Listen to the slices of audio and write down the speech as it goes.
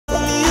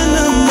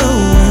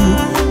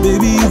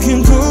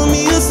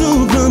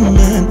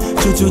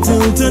Hey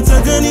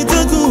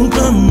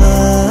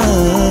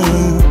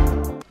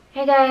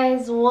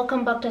guys,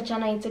 welcome back to our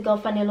channel. It's your girl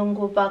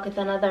Fanny&jessy back with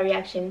another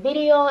reaction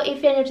video.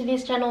 If you're new to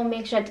this channel,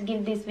 make sure to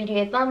give this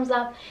video a thumbs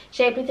up,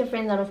 share it with your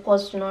friends, and of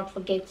course do not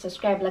forget to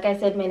subscribe. Like I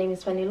said, my name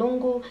is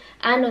Fanny&jessy,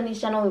 and on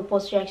this channel we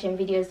post reaction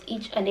videos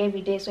each and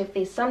every day. So if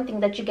there's something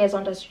that you guys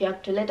want us to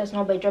react to, let us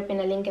know by dropping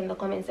a link in the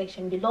comment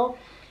section below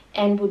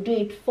and we'll do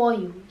it for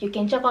you. You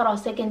can check out our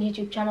second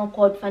YouTube channel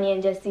called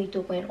Fanny&jessy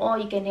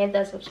 2.0. You can hit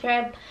that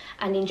subscribe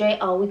and enjoy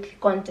our weekly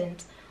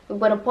content. We've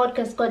got a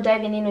podcast called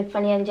Diving In with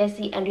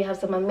Fanny&jessy, and we have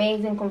some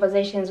amazing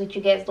conversations which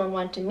you guys don't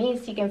want to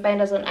miss. You can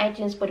find us on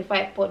iTunes,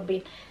 Spotify,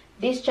 Podbean,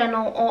 this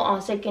channel, or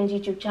our second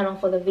YouTube channel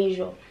for the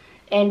visual.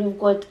 And we've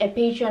got a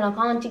Patreon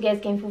account. You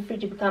guys can feel free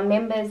to become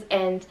members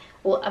and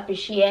we'll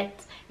appreciate.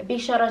 A big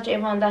shout out to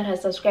everyone that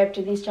has subscribed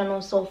to this channel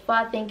so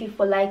far. Thank you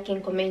for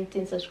liking,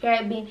 commenting,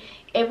 subscribing,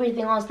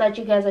 everything else that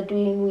you guys are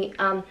doing. We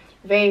are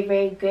very,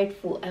 very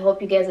grateful. I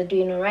hope you guys are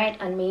doing alright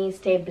and may you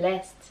stay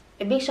blessed.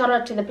 A big shout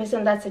out to the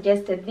person that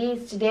suggested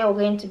this. Today we're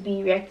going to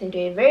be reacting to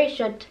a very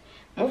short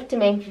Mufti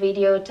Menk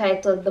video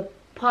titled The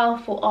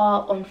Powerful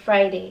Hour on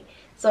Friday.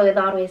 So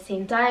without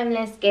wasting time,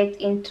 let's get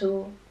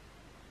into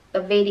the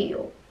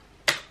video.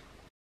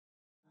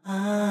 I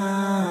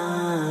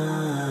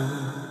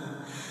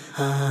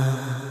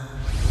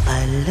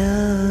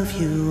love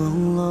you,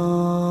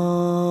 Allah.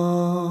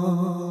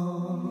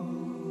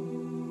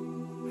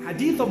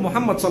 Hadith of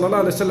Muhammad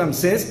sallallahu alaihi wasallam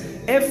says,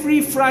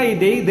 every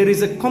Friday there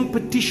is a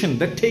competition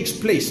that takes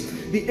place.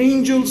 The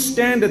angels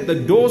stand at the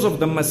doors of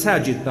the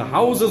masajid, the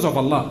houses of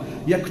Allah.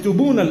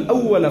 يَكْتُبُونَ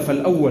الْأَوَّلَ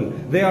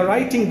فَالْأَوَّلِ. They are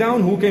writing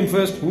down who came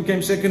first, who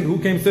came second, who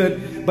came third.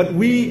 But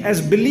we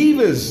as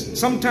believers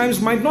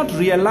sometimes might not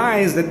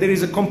realize that there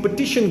is a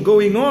competition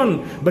going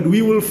on, but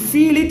we will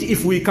feel it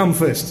if we come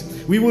first.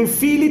 We will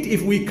feel it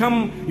if we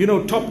come,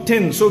 top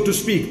 10, so to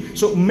speak.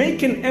 So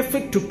make an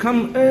effort to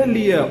come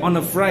earlier on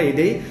a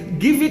Friday.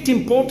 Give it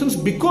importance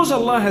because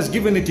Allah has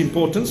given it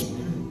importance.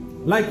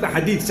 Like the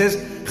hadith says,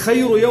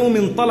 خَيْرُ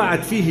يَوْمٍ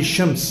طَلَعَتْ فِيهِ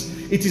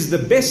الشَّمْسِ. It is the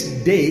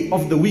best day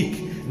of the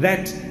week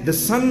that the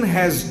sun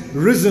has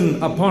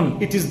risen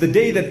upon. It is the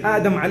day that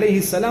Adam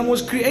alayhi salam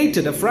was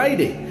created, a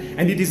Friday.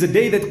 And it is a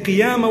day that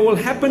Qiyamah will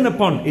happen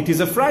upon. It is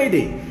a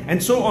Friday.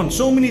 And so on.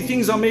 So many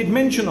things are made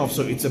mention of.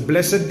 So it's a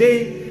blessed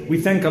day. We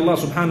thank Allah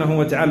subhanahu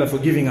wa ta'ala for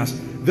giving us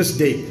this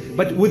day.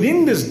 But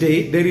within this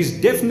day, there is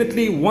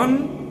definitely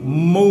one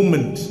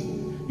moment.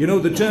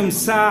 The term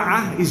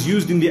sa'ah is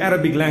used in the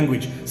Arabic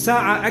language.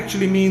 Sa'ah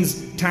actually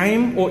means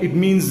time, or it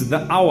means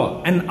the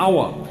hour, an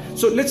hour.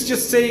 So let's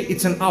just say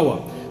it's an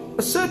hour.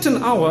 A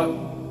certain hour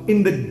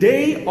in the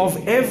day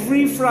of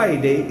every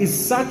Friday is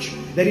such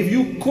that if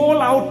you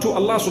call out to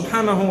Allah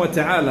subhanahu wa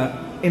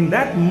ta'ala in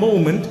that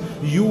moment,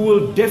 you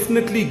will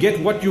definitely get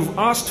what you've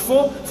asked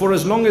for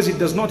as long as it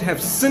does not have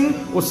sin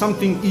or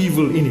something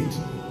evil in it.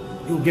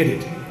 You'll get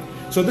it.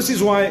 So this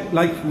is why,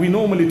 like we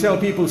normally tell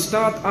people,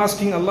 start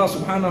asking Allah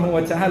subhanahu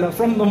wa ta'ala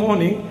from the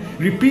morning,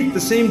 repeat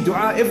the same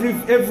dua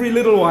every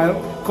little while,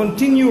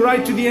 continue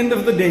right to the end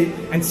of the day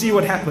and see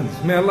what happens.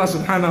 May Allah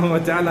subhanahu wa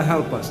ta'ala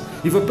help us.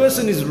 If a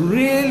person is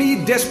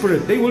really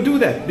desperate, they will do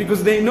that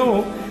because they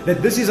know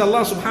that this is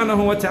Allah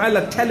subhanahu wa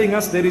ta'ala telling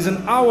us there is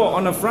an hour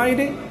on a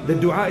Friday, the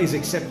dua is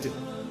accepted.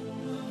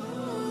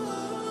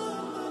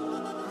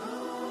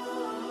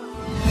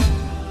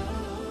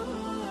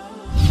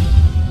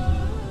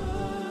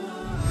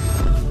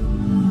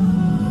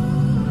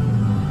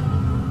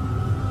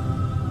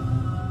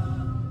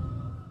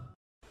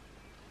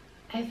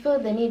 I feel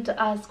the need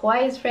to ask,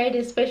 why is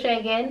Friday special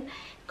again?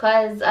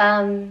 Because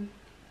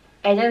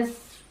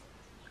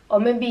or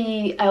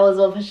maybe I was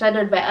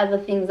overshadowed by other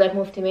things that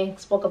Mufti Menk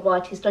spoke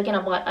about. He's talking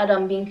about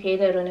Adam being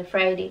created on a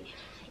Friday.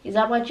 Is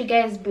that what you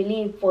guys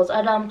believe? Was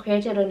Adam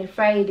created on a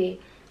Friday?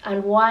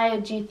 And why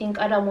do you think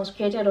Adam was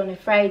created on a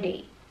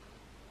Friday?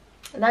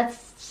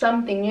 That's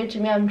something new to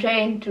me. I'm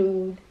trying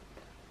to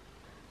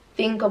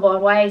think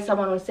about why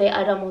someone would say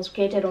Adam was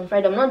created on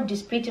Friday. I'm not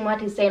disputing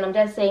what he's saying. I'm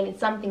just saying it's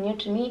something new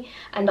to me,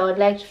 and I would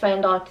like to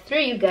find out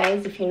through you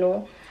guys if you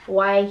know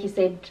why he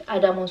said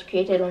Adam was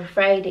created on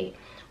Friday.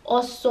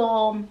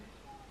 Also,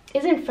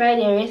 isn't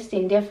Friday a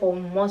resting day for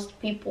most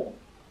people?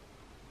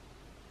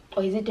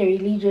 Or is it a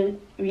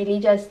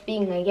religious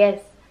thing, I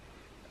guess?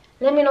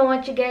 Let me know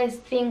what you guys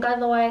think.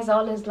 Otherwise, I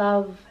always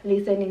love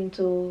listening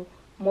to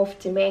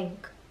Mufti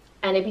Menk.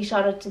 And a big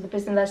shout out to the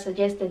person that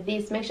suggested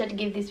this. Make sure to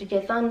give this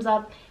video a thumbs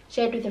up,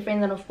 share it with your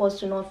friends, and of course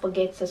do not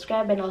forget to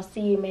subscribe, and I'll see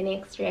you in my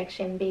next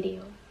reaction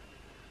video.